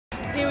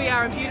Here we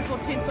are in beautiful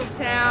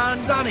Tinseltown.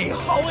 Sunny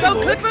Hollywood.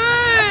 Go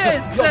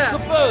Clippers! Go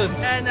Clippers!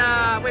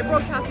 And we're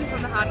broadcasting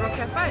from the Hard Rock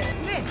Cafe.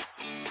 In there.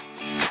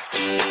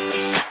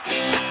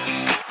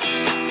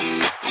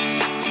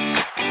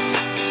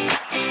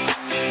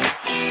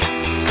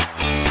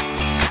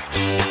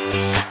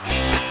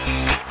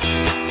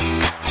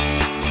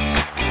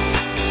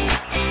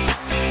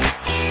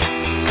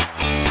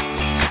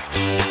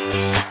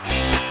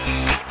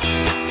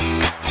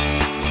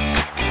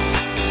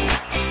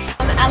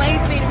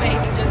 LA's been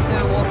amazing just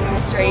for walking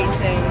the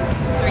streets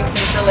and doing some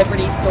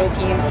celebrity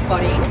stalking and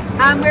spotting.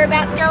 We're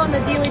about to go on the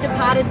Dearly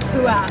Departed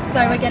tour,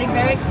 so we're getting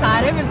very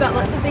excited. We've got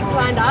lots of things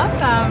lined up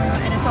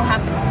and it's all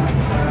happening.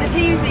 The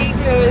team's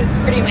tour was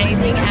pretty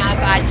amazing. Our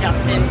guide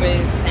Justin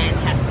was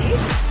fantastic.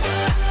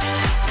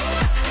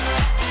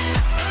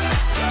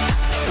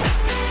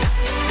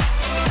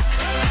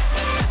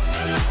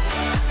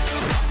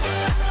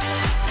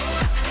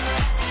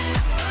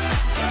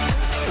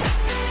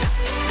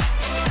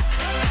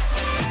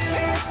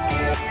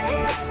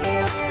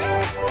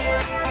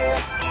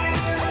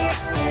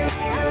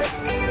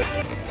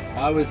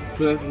 I was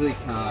perfectly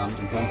calm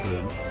and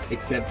confident,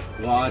 except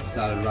while I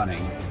started running.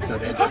 So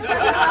then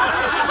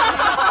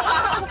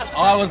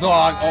I was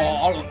like,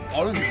 oh, I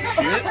don't give a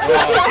shit.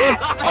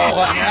 I'll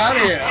let me out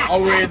of here.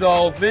 I'll read the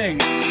whole thing.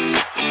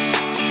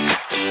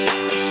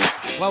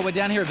 Well, we're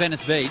down here at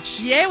Venice Beach.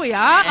 Yeah, we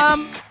are.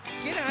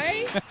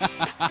 G'day.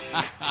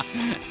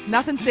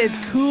 Nothing says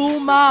cool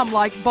mum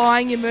like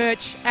buying your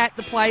merch at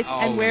the place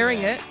and wearing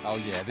it. Oh,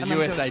 yeah. The And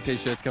USA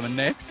t-shirt's coming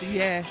next.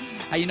 Yeah.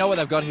 Hey, you know what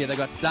they've got here? They've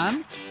got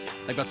sun,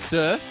 they've got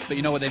surf, but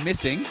you know what they're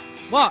missing?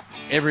 What?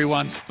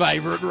 Everyone's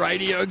favourite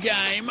radio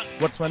game.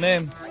 What's my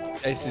name?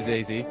 This is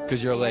easy,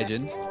 because you're a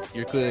legend.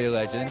 You're clearly a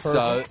legend. Perfect.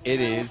 So it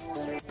is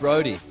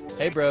Brody.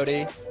 Hey,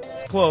 Brody.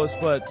 It's close,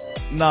 but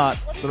not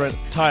the right.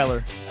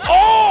 Tyler.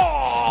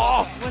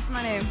 Oh! What's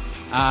my name?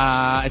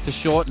 It's a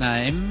short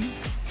name,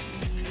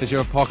 because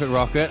you're a pocket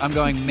rocket. I'm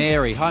going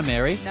Mary. Hi,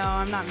 Mary. No,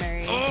 I'm not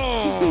married.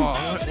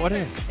 Oh! what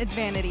is It's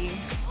Vanity.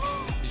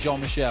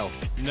 Jean-Michel.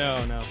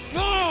 No.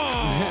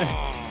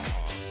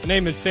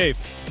 Name is Safe.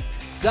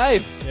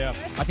 Safe. Yeah.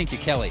 I think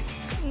you're Kelly.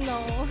 No.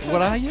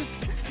 What are you?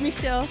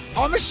 Michelle.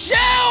 Oh, Michelle!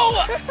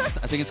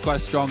 I think it's quite a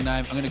strong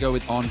name. I'm going to go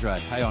with Andre.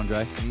 Hey,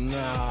 Andre.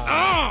 Nah.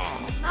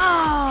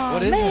 Oh,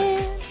 What is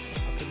man. it?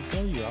 I couldn't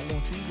tell you. I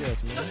want you to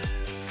guess, man.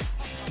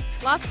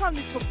 Last time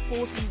you took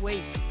 40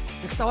 weeks.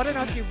 So I don't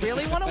know if you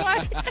really want to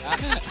wait.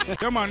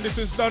 Yeah, man, this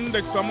is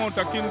Dundex from out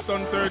of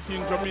Kingston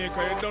 13,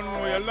 Jamaica. You don't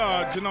know you're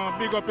large, you know.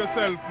 Big up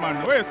yourself,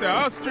 man. Where you say?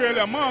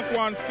 Australia, Mark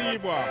 1,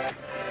 Steve 1.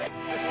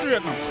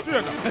 Straight now,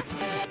 straight now. That's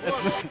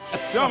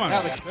Yeah, man.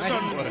 how the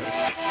game works.